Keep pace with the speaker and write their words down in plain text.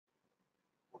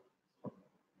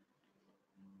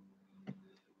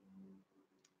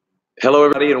Hello,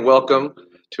 everybody, and welcome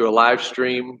to a live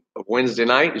stream of Wednesday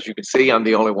night. As you can see, I'm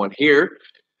the only one here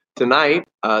tonight.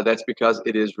 That's because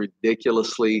it is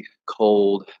ridiculously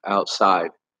cold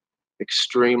outside.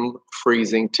 Extreme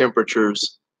freezing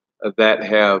temperatures that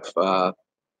have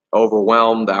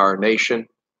overwhelmed our nation.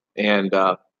 And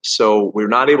so we're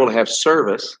not able to have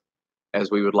service as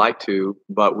we would like to,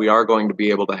 but we are going to be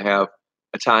able to have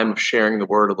a time of sharing the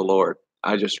word of the Lord.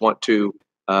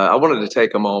 I wanted to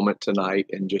take a moment tonight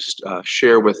and just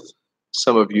share with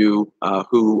some of you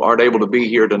who aren't able to be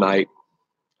here tonight,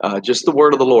 just the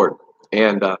word of the Lord.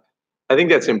 And I think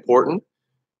that's important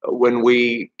when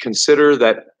we consider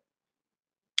that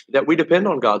we depend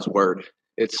on God's word.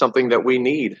 It's something that we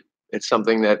need. It's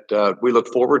something that we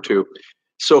look forward to.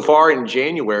 So far in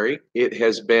January, it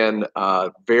has been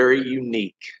very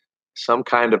unique, some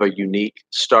kind of a unique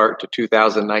start to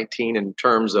 2019 in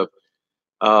terms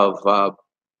of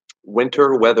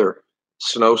winter weather,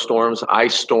 snowstorms,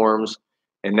 ice storms,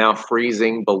 and now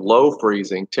freezing, below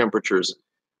freezing temperatures.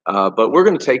 But we're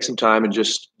going to take some time and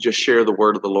just share the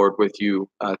word of the Lord with you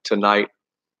tonight.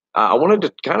 I wanted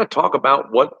to kind of talk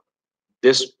about what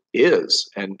this is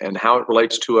and how it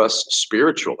relates to us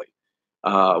spiritually.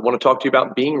 I want to talk to you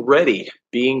about being ready,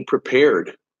 being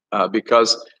prepared,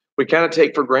 because we kind of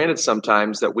take for granted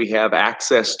sometimes that we have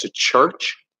access to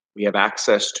church, we have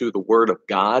access to the Word of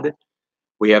God,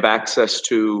 we have access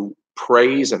to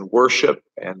praise and worship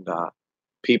and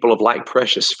people of like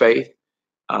precious faith.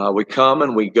 We come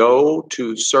and we go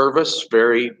to service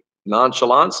very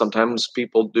nonchalant. Sometimes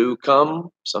people do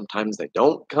come, sometimes they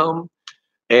don't come,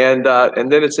 and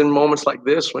then it's in moments like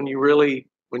this when you really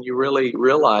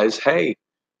realize, hey,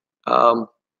 I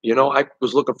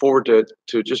was looking forward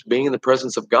to just being in the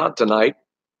presence of God tonight.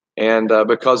 And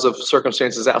because of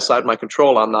circumstances outside my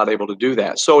control, I'm not able to do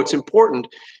that. So it's important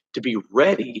to be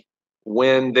ready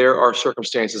when there are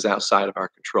circumstances outside of our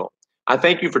control. I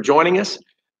thank you for joining us,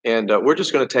 and we're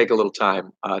just going to take a little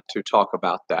time to talk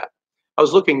about that. I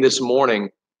was looking this morning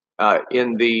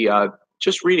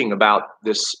just reading about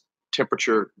this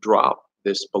temperature drop,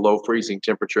 this below freezing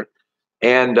temperature,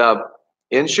 and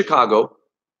in Chicago,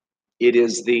 it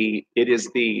is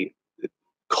the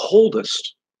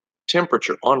coldest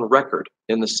temperature on record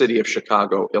in the city of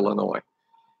Chicago, Illinois.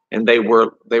 And they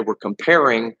were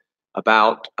comparing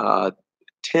about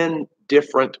 10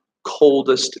 different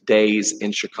coldest days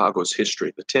in Chicago's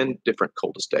history, the 10 different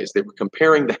coldest days. They were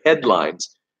comparing the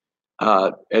headlines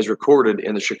as recorded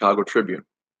in the Chicago Tribune.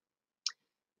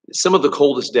 Some of the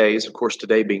coldest days, of course,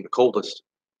 today being the coldest,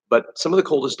 but some of the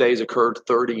coldest days occurred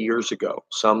 30 years ago,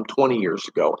 some 20 years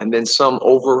ago, and then some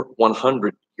over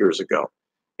 100 years ago.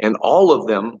 And all of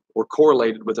them were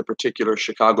correlated with a particular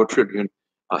Chicago Tribune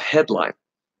headline.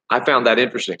 I found that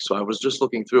interesting. So I was just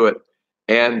looking through it.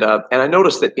 And I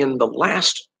noticed that in the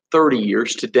last 30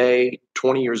 years, today,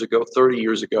 20 years ago, 30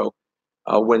 years ago,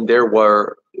 when there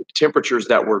were temperatures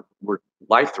that were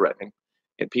life-threatening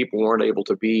and people weren't able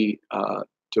to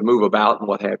to move about and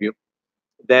what have you,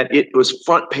 that it was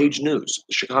front page news.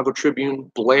 The Chicago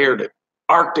Tribune blared it.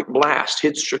 Arctic blast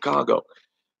hits Chicago.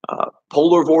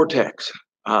 Polar vortex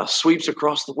sweeps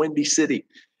across the Windy City.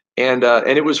 And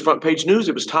it was front page news.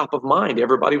 It was top of mind.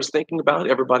 Everybody was thinking about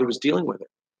it. Everybody was dealing with it.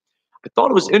 I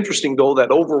thought it was interesting, though, that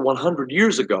over 100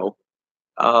 years ago,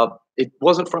 it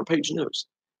wasn't front page news.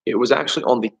 It was actually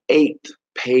on the 8th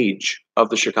page of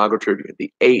the Chicago Tribune,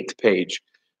 the 8th page.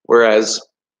 Whereas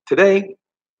today,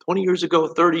 20 years ago,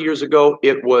 30 years ago,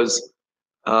 it was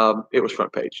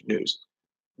front page news.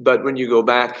 But when you go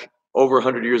back over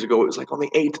 100 years ago, it was like on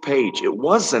the 8th page. It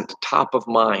wasn't top of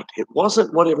mind. It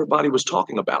wasn't what everybody was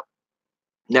talking about.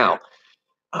 Now,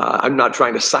 I'm not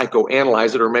trying to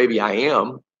psychoanalyze it, or maybe I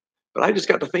am, but I just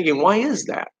got to thinking, why is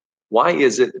that? Why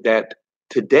is it that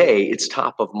today it's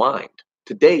top of mind?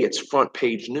 Today it's front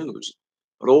page news.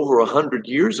 But over 100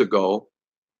 years ago,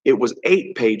 it was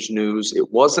 8-page news.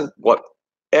 It wasn't what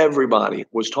everybody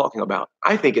was talking about.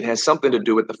 I think it has something to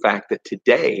do with the fact that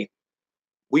today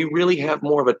we really have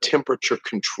more of a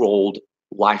temperature-controlled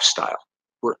lifestyle.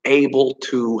 We're able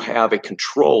to have a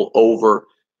control over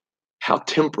how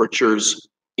temperatures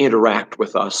interact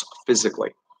with us physically.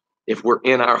 If we're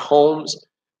in our homes,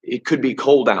 it could be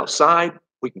cold outside.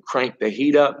 We can crank the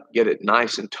heat up, get it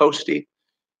nice and toasty.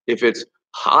 If it's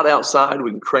hot outside,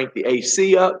 we can crank the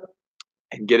AC up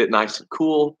and get it nice and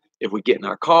cool. If we get in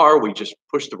our car, we just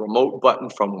push the remote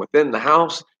button from within the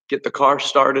house, get the car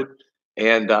started,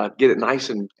 and get it nice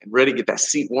and ready, get that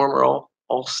seat warmer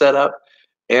all set up.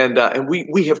 And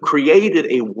we have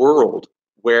created a world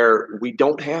where we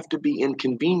don't have to be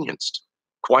inconvenienced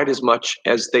quite as much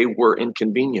as they were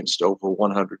inconvenienced over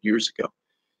 100 years ago.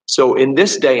 So in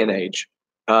this day and age,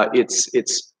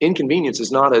 It's inconvenience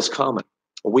is not as common.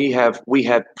 We have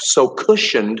so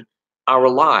cushioned our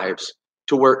lives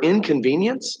to where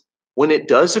inconvenience, when it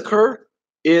does occur,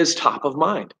 is top of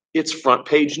mind. It's front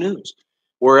page news.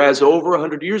 Whereas over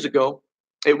 100 years ago,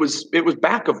 it was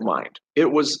back of mind.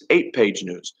 It was 8-page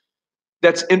news.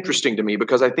 That's interesting to me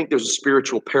because I think there's a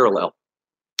spiritual parallel,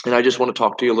 and I just want to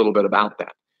talk to you a little bit about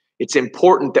that. It's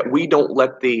important that we don't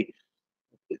let the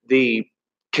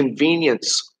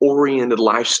convenience-oriented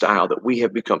lifestyle that we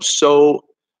have become so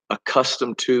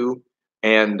accustomed to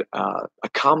and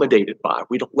accommodated by,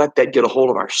 we don't let that get a hold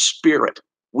of our spirit.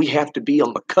 We have to be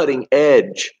on the cutting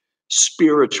edge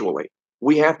spiritually.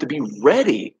 We have to be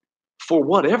ready for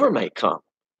whatever may come.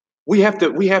 We have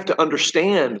to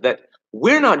understand that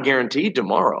we're not guaranteed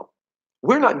tomorrow.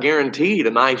 We're not guaranteed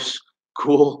a nice,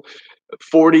 cool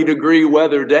 40-degree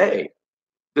weather day.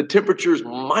 The temperatures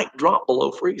might drop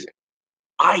below freezing.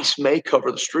 Ice may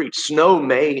cover the streets. Snow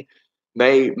may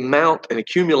mount and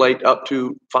accumulate up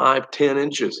to 5-10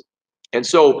 inches. And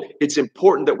so it's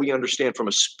important that we understand from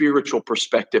a spiritual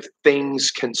perspective, things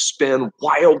can spin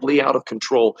wildly out of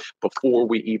control before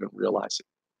we even realize it.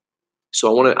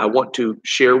 So I want to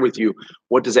share with you,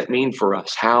 what does that mean for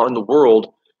us? How in the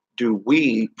world do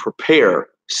we prepare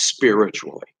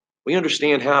spiritually? We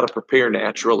understand how to prepare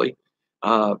naturally,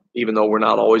 even though we're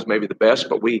not always maybe the best,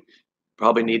 but we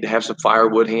probably need to have some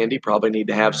firewood handy, probably need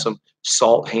to have some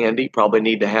salt handy, probably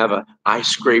need to have an ice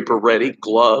scraper ready,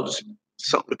 gloves,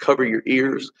 something to cover your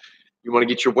ears. You want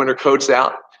to get your winter coats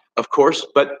out, of course,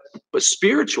 but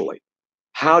spiritually,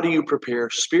 how do you prepare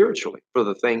spiritually for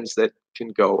the things that can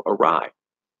go awry?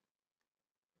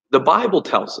 The Bible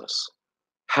tells us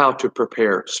how to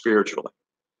prepare spiritually,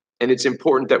 and it's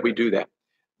important that we do that.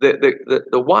 The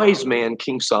wise man,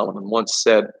 King Solomon, once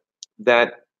said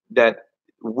that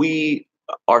we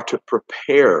are to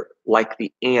prepare like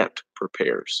the ant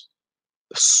prepares.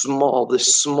 This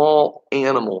small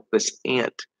animal, this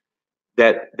ant,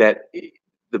 that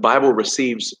the Bible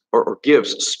receives or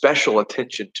gives special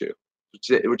attention to,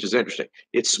 which is interesting.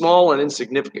 It's small and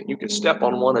insignificant. You can step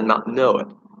on one and not know it,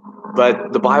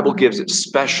 but the Bible gives it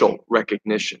special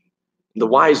recognition. The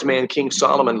wise man, King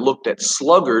Solomon, looked at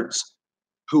sluggards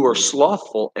who are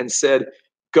slothful and said,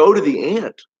 "Go to the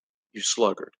ant, you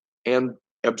sluggard, and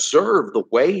observe the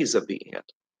ways of the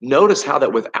ant. Notice how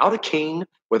that without a king,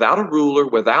 without a ruler,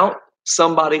 without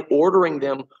somebody ordering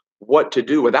them what to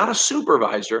do, without a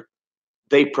supervisor,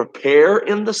 they prepare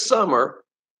in the summer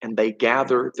and they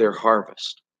gather their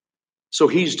harvest." So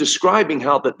he's describing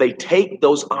how that they take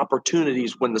those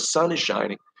opportunities when the sun is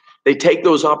shining. They take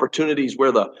those opportunities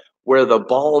where the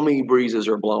balmy breezes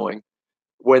are blowing,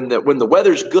 when the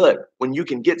weather's good, when you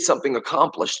can get something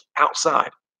accomplished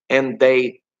outside, and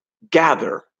they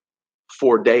gather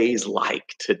for days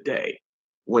like today,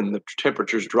 when the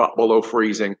temperatures drop below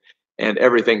freezing and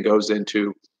everything goes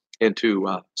into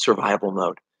survival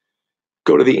mode.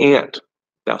 Go to the ant,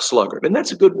 thou sluggard. And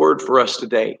that's a good word for us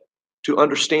today, to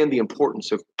understand the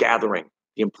importance of gathering,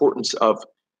 the importance of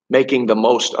making the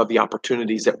most of the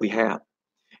opportunities that we have.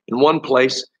 In one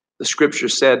place, the scripture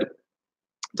said,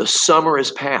 "The summer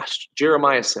is past."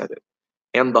 Jeremiah said it.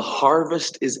 "And the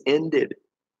harvest is ended,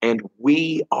 and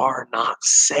we are not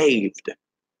saved."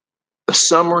 The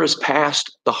summer is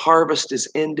past, the harvest is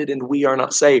ended, and we are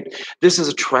not saved. This is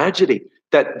a tragedy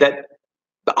that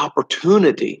the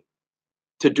opportunity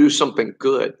to do something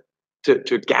good,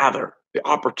 to gather, the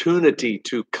opportunity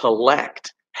to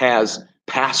collect has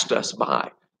passed us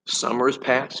by. Summer is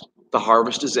past, the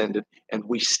harvest is ended, and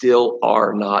we still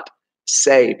are not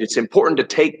saved. It's important to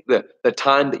take the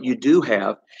time that you do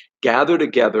have, gather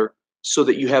together so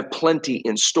that you have plenty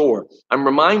in store. I'm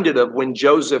reminded of when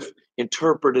Joseph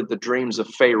interpreted the dreams of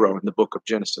Pharaoh in the book of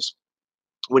Genesis.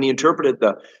 When he interpreted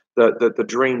the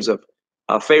dreams of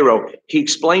Pharaoh, he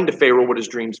explained to Pharaoh what his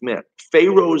dreams meant.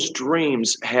 Pharaoh's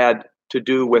dreams had to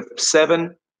do with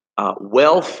 7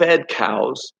 well-fed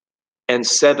cows and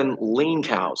 7 lean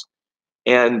cows.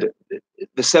 And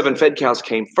the 7 fed cows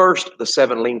came first, the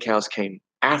 7 lean cows came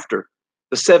after.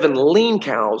 The 7 lean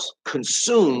cows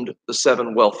consumed the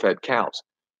 7 well-fed cows.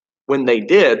 When they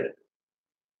did,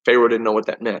 Pharaoh didn't know what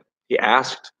that meant. He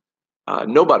asked,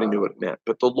 nobody knew what it meant,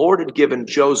 but the Lord had given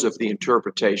Joseph the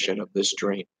interpretation of this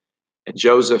dream. And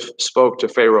Joseph spoke to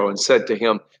Pharaoh and said to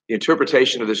him, the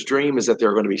interpretation of this dream is that there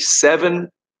are going to be 7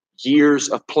 years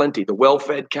of plenty. The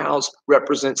well-fed cows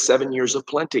represent 7 years of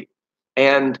plenty,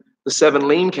 and the 7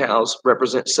 lean cows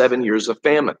represent 7 years of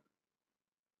famine.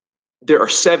 There are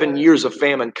 7 years of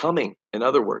famine coming, in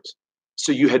other words.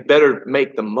 So you had better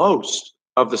make the most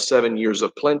of the 7 years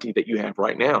of plenty that you have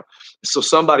right now. So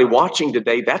somebody watching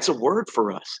today, that's a word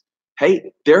for us.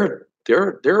 Hey, there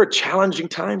there are challenging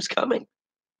times coming.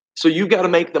 So you've got to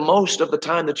make the most of the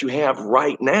time that you have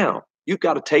right now. You've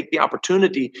got to take the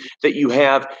opportunity that you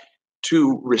have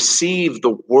to receive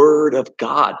the word of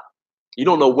God. You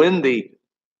don't know when the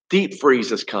deep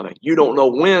freeze is coming. You don't know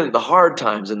when the hard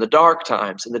times and the dark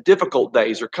times and the difficult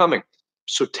days are coming.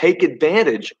 So take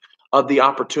advantage of the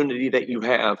opportunity that you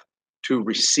have to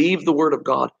receive the word of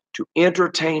God, to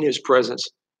entertain his presence,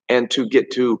 and to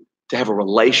get to have a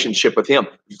relationship with him.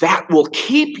 That will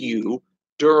keep you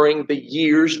during the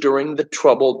years, during the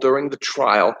trouble, during the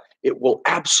trial. It will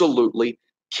absolutely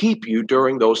keep you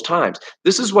during those times.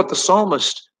 This is what the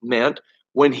psalmist meant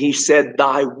when he said,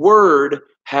 "Thy word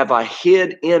have I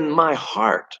hid in my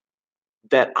heart,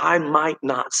 that I might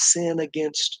not sin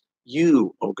against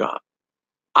you, O God."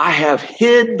 I have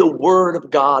hid the word of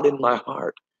God in my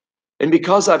heart. And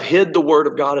because I've hid the word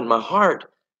of God in my heart,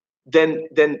 then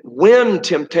when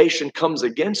temptation comes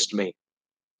against me,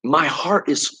 my heart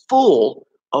is full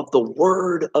of the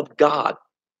word of God.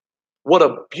 What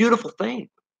a beautiful thing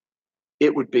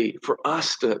it would be for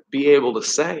us to be able to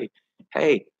say,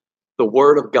 hey, the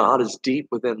word of God is deep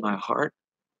within my heart.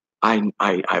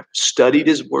 I've studied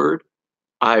his word.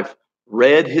 I've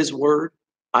read his word.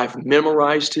 I've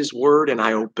memorized his word and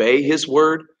I obey his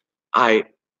word. I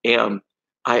am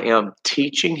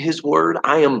teaching his word.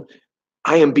 I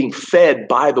am being fed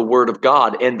by the word of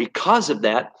God. And because of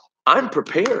that, I'm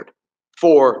prepared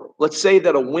for, let's say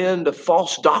that a wind of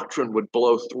false doctrine would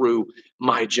blow through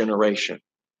my generation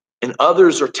and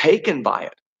others are taken by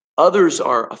it. Others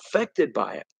are affected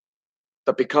by it.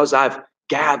 But because I've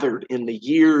gathered in the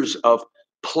years of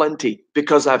plenty,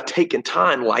 because I've taken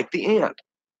time like the ant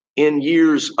in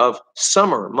years of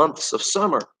summer, months of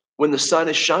summer, when the sun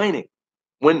is shining,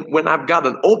 when I've got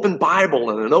an open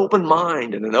Bible and an open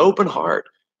mind and an open heart,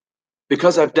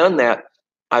 because I've done that,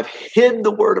 I've hid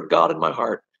the word of God in my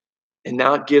heart. And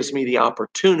now it gives me the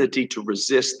opportunity to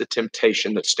resist the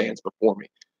temptation that stands before me.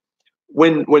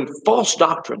 When false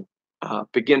doctrine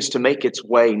begins to make its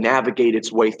way, navigate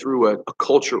its way through a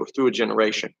culture or through a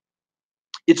generation,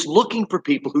 it's looking for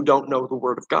people who don't know the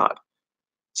word of God.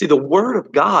 See, the word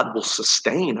of God will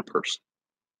sustain a person.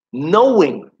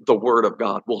 Knowing the word of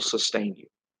God will sustain you.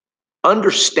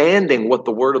 Understanding what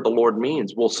the word of the Lord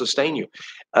means will sustain you.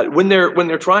 When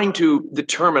they're trying to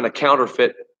determine a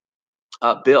counterfeit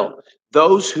bill,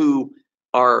 those who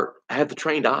have the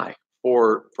trained eye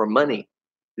for money,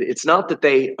 it's not that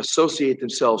they associate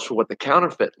themselves for what the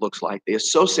counterfeit looks like. They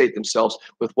associate themselves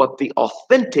with what the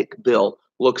authentic bill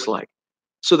looks like.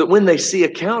 So that when they see a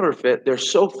counterfeit, they're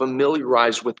so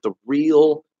familiarized with the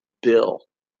real bill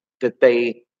that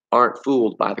they aren't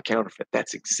fooled by the counterfeit.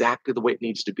 That's exactly the way it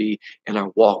needs to be in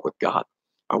our walk with God.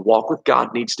 Our walk with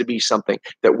God needs to be something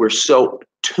that we're so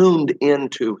tuned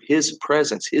into his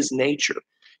presence, his nature,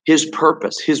 his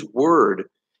purpose, his word,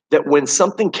 that when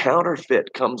something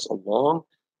counterfeit comes along,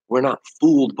 we're not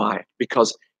fooled by it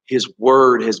because his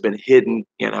word has been hidden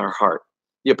in our heart.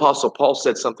 The Apostle Paul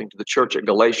said something to the church at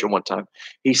Galatia one time.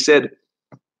 He said,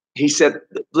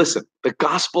 listen, the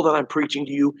gospel that I'm preaching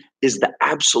to you is the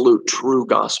absolute true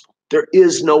gospel. There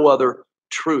is no other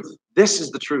truth. This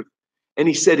is the truth. And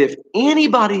he said, if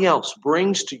anybody else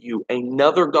brings to you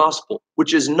another gospel,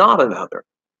 which is not another,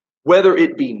 whether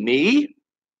it be me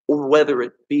or whether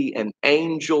it be an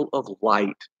angel of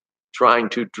light trying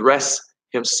to dress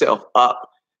himself up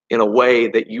in a way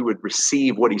that you would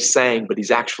receive what he's saying, but he's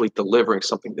actually delivering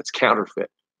something that's counterfeit,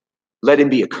 let him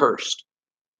be accursed.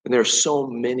 And there are so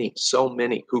many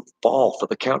who fall for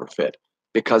the counterfeit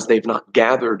because they've not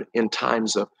gathered in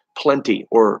times of plenty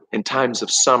or in times of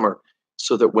summer,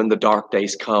 so that when the dark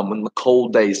days come, when the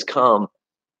cold days come,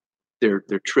 they're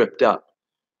tripped up.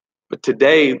 But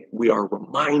today we are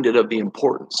reminded of the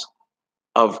importance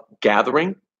of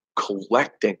gathering,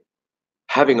 collecting,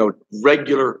 having a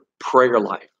regular prayer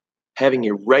life, having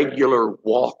a regular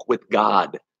walk with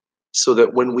God, so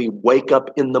that when we wake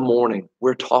up in the morning,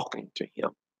 we're talking to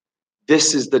him.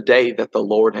 This is the day that the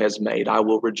Lord has made. I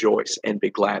will rejoice and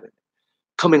be glad in it.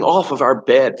 Coming off of our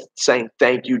bed saying,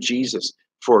 thank you, Jesus,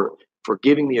 for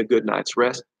giving me a good night's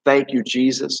rest. Thank you,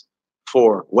 Jesus,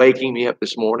 for waking me up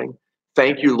this morning.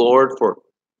 Thank you, Lord, for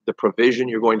the provision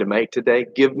you're going to make today.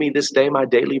 Give me this day my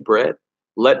daily bread.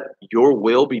 Let your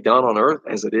will be done on earth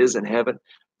as it is in heaven.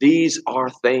 These are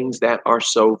things that are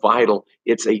so vital.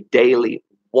 It's a daily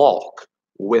walk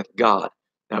with God.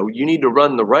 Now, you need to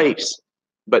run the race,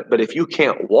 but if you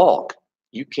can't walk,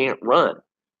 you can't run.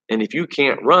 And if you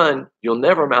can't run, you'll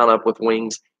never mount up with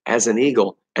wings as an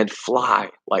eagle and fly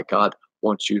like God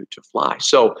wants you to fly.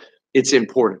 So it's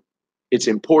important. It's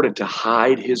important to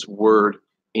hide his word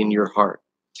in your heart.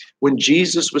 When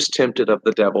Jesus was tempted of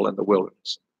the devil in the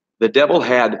wilderness, the devil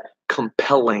had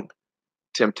compelling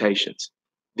temptations.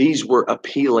 These were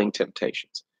appealing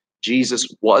temptations. Jesus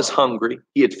was hungry.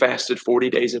 He had fasted 40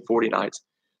 days and 40 nights.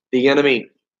 The enemy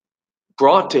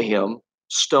brought to him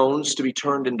stones to be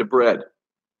turned into bread.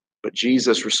 But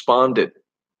Jesus responded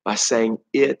by saying,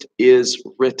 "It is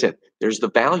written." There's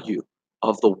the value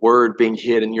of the word being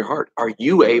hid in your heart. Are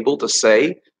you able to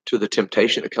say to the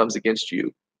temptation that comes against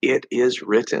you, "It is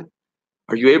written"?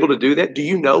 Are you able to do that? Do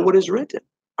you know what is written?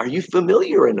 Are you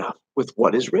familiar enough with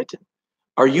what is written?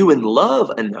 Are you in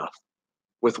love enough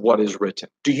with what is written?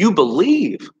 Do you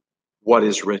believe what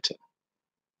is written?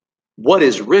 What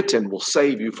is written will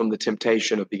save you from the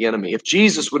temptation of the enemy. If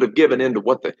Jesus would have given in to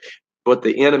what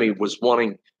the enemy was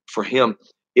wanting for him,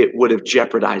 it would have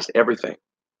jeopardized everything.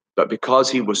 But because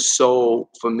he was so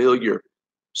familiar,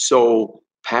 so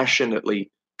passionately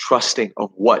trusting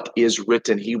of what is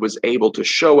written, he was able to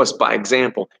show us by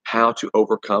example how to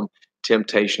overcome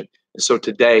temptation. And so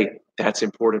today, that's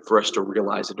important for us to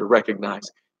realize and to recognize.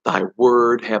 Thy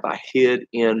word have I hid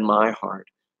in my heart,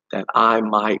 that I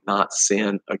might not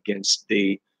sin against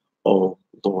thee, O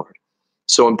Lord.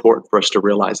 So important for us to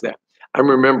realize that. I'm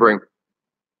remembering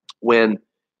when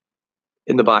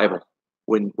in the Bible,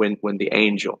 when the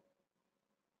angel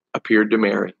appeared to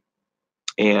Mary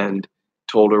and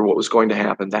told her what was going to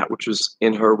happen, that which was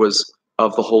in her was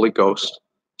of the Holy Ghost.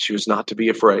 She was not to be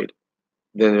afraid.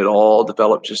 Then it all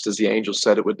developed just as the angel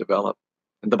said it would develop.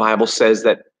 And the Bible says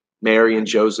that Mary and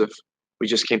Joseph, we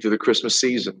just came through the Christmas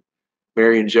season.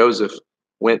 Mary and Joseph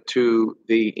went to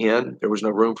the inn. There was no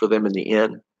room for them in the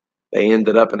inn. They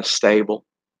ended up in a stable.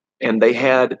 And they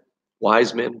had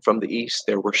wise men from the east.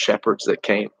 There were shepherds that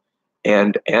came.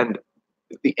 And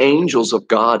the angels of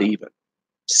God even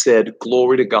said,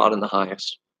 "Glory to God in the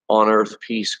highest, on earth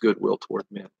peace, goodwill toward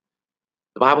men."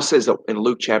 The Bible says that in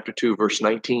Luke chapter 2, verse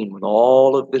 19, when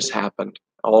all of this happened,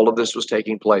 all of this was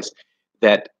taking place,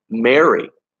 that Mary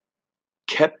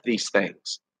kept these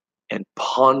things and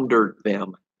pondered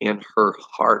them in her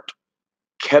heart.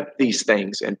 Kept these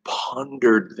things and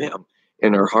pondered them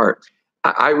in her heart.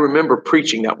 I remember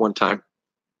preaching that one time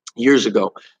years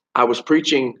ago. I was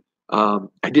preaching.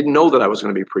 I didn't know that I was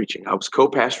going to be preaching. I was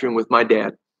co-pastoring with my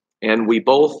dad, and we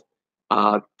both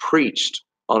preached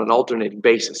on an alternating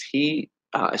basis. He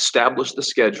established the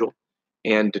schedule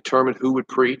and determined who would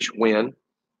preach when,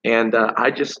 and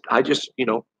I just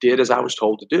did as I was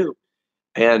told to do.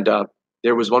 And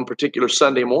there was one particular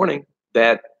Sunday morning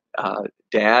that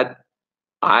Dad,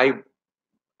 I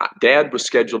Dad was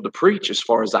scheduled to preach as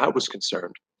far as I was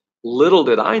concerned. Little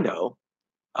did I know,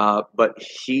 but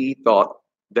he thought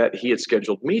that he had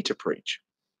scheduled me to preach.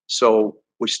 So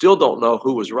we still don't know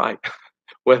who was right,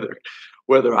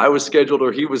 whether I was scheduled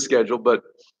or he was scheduled, but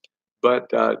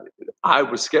I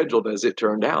was scheduled as it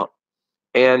turned out.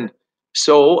 And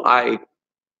so I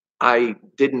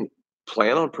didn't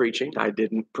plan on preaching. I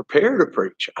didn't prepare to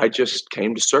preach. I just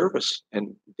came to service,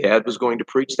 and Dad was going to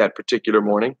preach that particular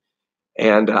morning.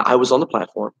 And I was on the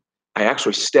platform. I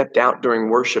actually stepped out during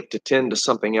worship to tend to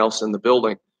something else in the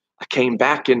building. I came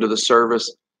back into the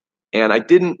service, and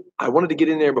I wanted to get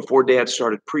in there before Dad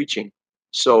started preaching.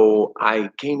 So I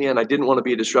came in. I didn't want to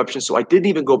be a disruption. So I didn't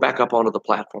even go back up onto the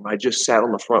platform. I just sat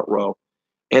on the front row.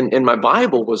 And my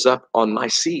Bible was up on my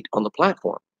seat on the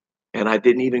platform. And I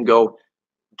didn't even go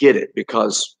get it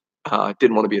because I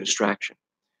didn't want to be a distraction.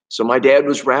 So my dad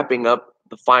was wrapping up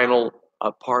the final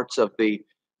parts of the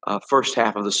first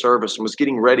half of the service and was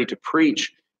getting ready to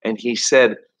preach. And he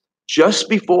said, "Just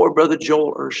before Brother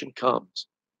Joel Urshan comes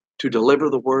to deliver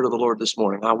the word of the Lord this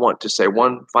morning, I want to say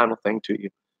one final thing to you."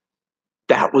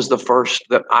 That was the first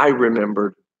that I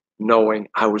remembered knowing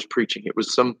I was preaching. It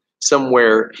was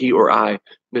somewhere he or I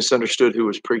misunderstood who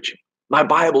was preaching. My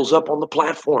Bible's up on the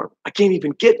platform. I can't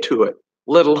even get to it,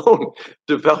 let alone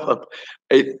develop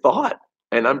a thought.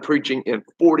 And I'm preaching in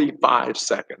 45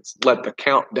 seconds. Let the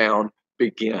countdown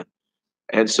begin.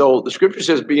 And so the scripture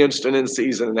says, "Be instant in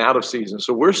season and out of season."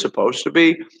 So we're supposed to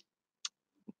be.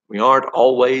 We aren't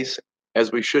always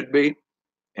as we should be.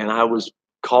 And I was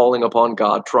calling upon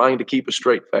God, trying to keep a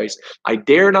straight face. I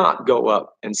dare not go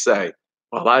up and say,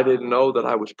 "Well, I didn't know that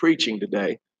I was preaching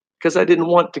today," because I didn't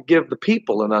want to give the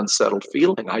people an unsettled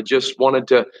feeling. I just wanted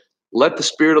to let the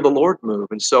Spirit of the Lord move.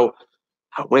 And so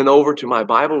I went over to my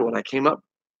Bible when I came up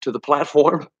to the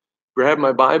platform, grabbed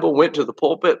my Bible, went to the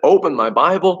pulpit, opened my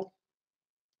Bible.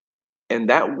 And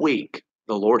that week,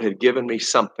 the Lord had given me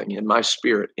something in my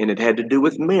spirit, and it had to do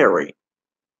with Mary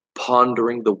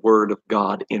pondering the word of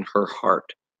God in her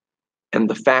heart. And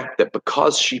the fact that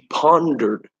because she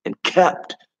pondered and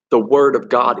kept the word of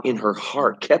God in her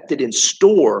heart, kept it in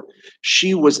store,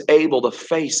 she was able to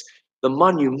face the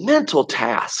monumental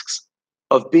tasks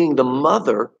of being the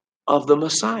mother of the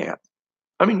Messiah.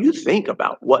 I mean, you think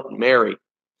about what Mary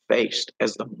faced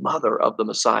as the mother of the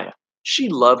Messiah. She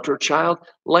loved her child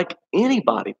like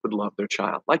anybody would love their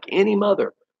child, like any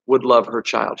mother would love her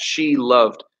child. She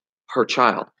loved her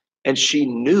child, and she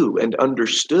knew and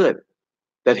understood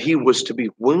that he was to be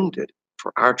wounded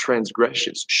for our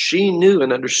transgressions. She knew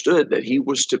and understood that he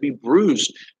was to be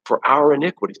bruised for our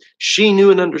iniquities. She knew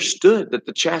and understood that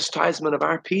the chastisement of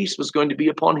our peace was going to be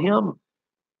upon him.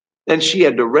 And she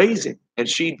had to raise him, and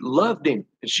she loved him,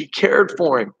 and she cared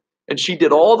for him, and she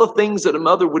did all the things that a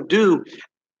mother would do.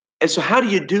 And so how do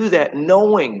you do that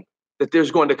knowing that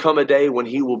there's going to come a day when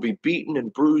he will be beaten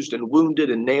and bruised and wounded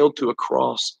and nailed to a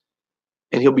cross?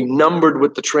 And he'll be numbered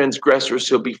with the transgressors.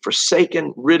 He'll be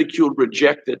forsaken, ridiculed,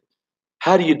 rejected.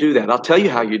 How do you do that? I'll tell you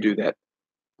how you do that.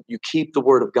 You keep the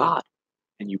word of God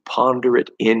and you ponder it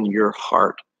in your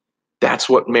heart. That's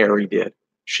what Mary did.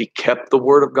 She kept the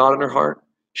word of God in her heart.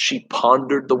 She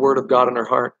pondered the word of God in her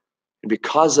heart. And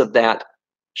because of that,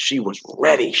 she was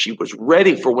ready. She was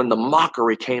ready for when the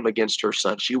mockery came against her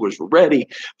son. She was ready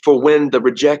for when the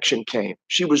rejection came.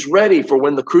 She was ready for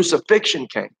when the crucifixion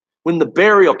came, when the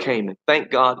burial came, and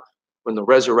thank God, when the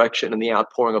resurrection and the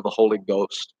outpouring of the Holy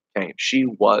Ghost came. She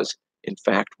was, in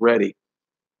fact, ready.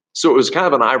 So it was kind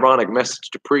of an ironic message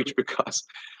to preach because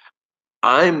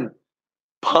I'm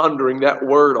pondering that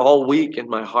word all week in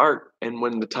my heart. And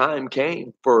when the time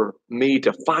came for me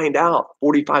to find out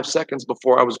 45 seconds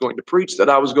before I was going to preach that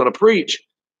I was going to preach,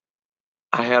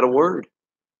 I had a word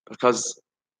because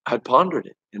I'd pondered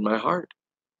it in my heart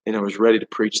and I was ready to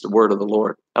preach the word of the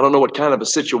Lord. I don't know what kind of a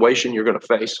situation you're going to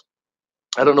face.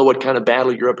 I don't know what kind of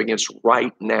battle you're up against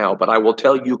right now, but I will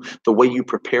tell you the way you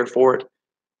prepare for it.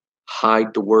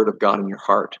 Hide the word of God in your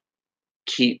heart.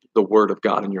 Keep the word of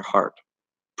God in your heart.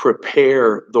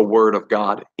 Prepare the word of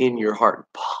God in your heart.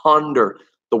 Ponder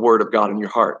the word of God in your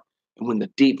heart. And when the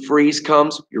deep freeze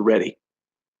comes, you're ready.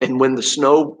 And when the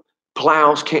snow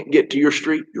plows can't get to your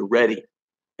street, you're ready.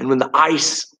 And when the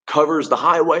ice covers the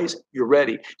highways, you're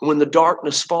ready. And when the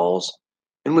darkness falls,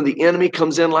 and when the enemy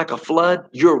comes in like a flood,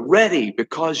 you're ready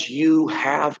because you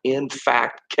have, in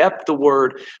fact, kept the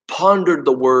word, pondered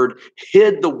the word,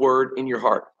 hid the word in your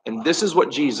heart. And this is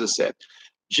what Jesus said.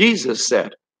 Jesus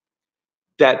said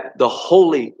that the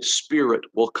Holy Spirit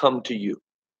will come to you,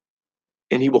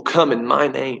 and he will come in my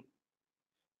name,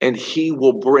 and he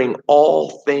will bring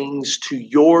all things to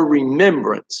your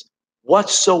remembrance,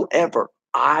 whatsoever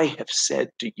I have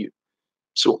said to you.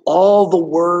 So all the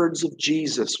words of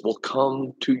Jesus will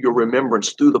come to your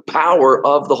remembrance through the power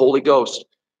of the Holy Ghost.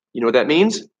 You know what that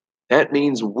means? That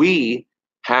means we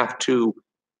have to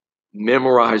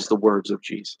memorize the words of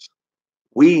Jesus.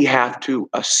 We have to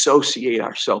associate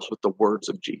ourselves with the words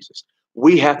of Jesus.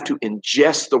 We have to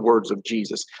ingest the words of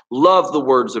Jesus, love the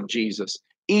words of Jesus,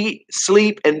 eat,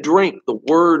 sleep, and drink the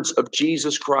words of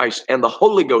Jesus Christ, and the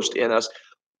Holy Ghost in us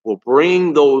will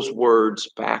bring those words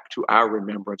back to our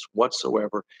remembrance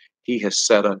whatsoever he has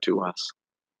said unto us.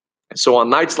 And so on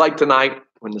nights like tonight,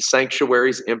 when the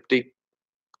sanctuary is empty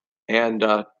and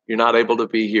you're not able to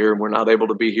be here, and we're not able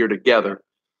to be here together,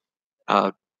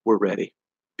 we're ready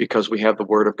because we have the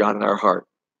word of God in our heart.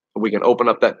 And we can open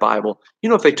up that Bible. You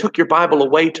know, if they took your Bible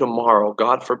away tomorrow,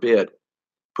 God forbid,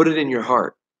 put it in your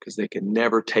heart because they can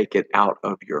never take it out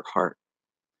of your heart.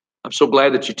 I'm so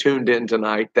glad that you tuned in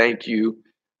tonight. Thank you.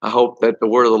 I hope that the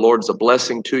word of the Lord is a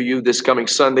blessing to you. This coming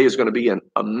Sunday is going to be an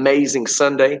amazing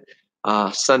Sunday.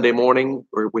 Sunday morning,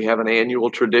 where we have an annual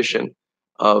tradition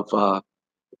of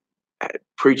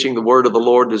preaching the word of the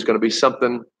Lord. There's going to be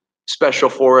something special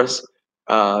for us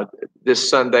this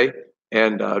Sunday,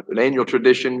 and an annual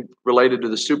tradition related to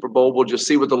the Super Bowl. We'll just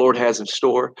see what the Lord has in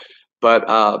store. But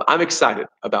I'm excited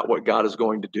about what God is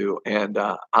going to do, and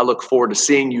I look forward to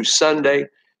seeing you Sunday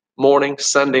morning,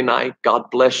 Sunday night. God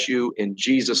bless you in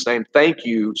Jesus' name. Thank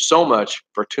you so much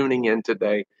for tuning in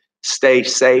today. Stay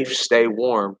safe, stay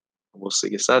warm. We'll see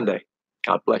you Sunday.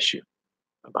 God bless you.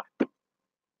 Bye-bye.